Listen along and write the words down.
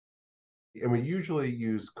and we usually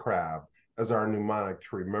use C.R.A.B as our mnemonic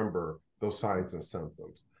to remember those signs and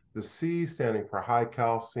symptoms. The C standing for high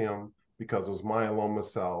calcium, because those myeloma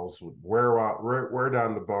cells would wear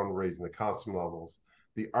down the bone, raising the calcium levels.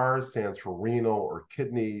 The R stands for renal or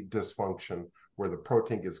kidney dysfunction, where the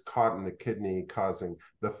protein gets caught in the kidney, causing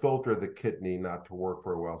the filter of the kidney not to work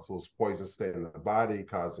very well. So those poisons stay in the body,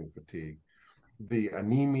 causing fatigue. The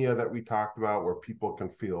anemia that we talked about, where people can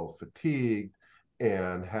feel fatigued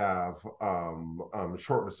and have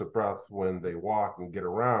shortness of breath when they walk and get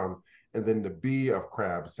around. And then the B of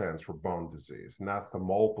C.R.A.B stands for bone disease. And that's the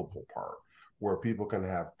multiple part, where people can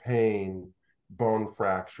have pain, bone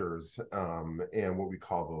fractures, and what we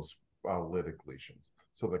call those lytic lesions.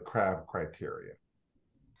 So the C.R.A.B criteria.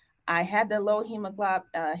 I had the low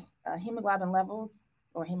hemoglobin levels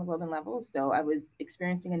or hemoglobin levels, so I was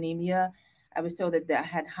experiencing anemia. I was told that I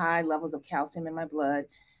had high levels of calcium in my blood.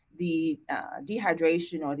 The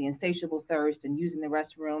dehydration or the insatiable thirst and using the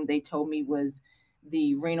restroom, they told me was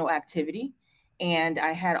the renal activity, and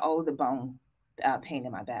I had all of the bone pain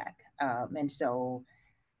in my back. And so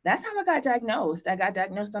that's how I got diagnosed. I got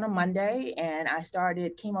diagnosed on a Monday, and I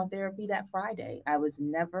started chemotherapy that Friday. I was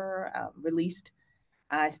never released.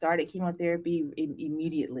 I started chemotherapy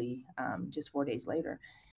immediately, just 4 days later.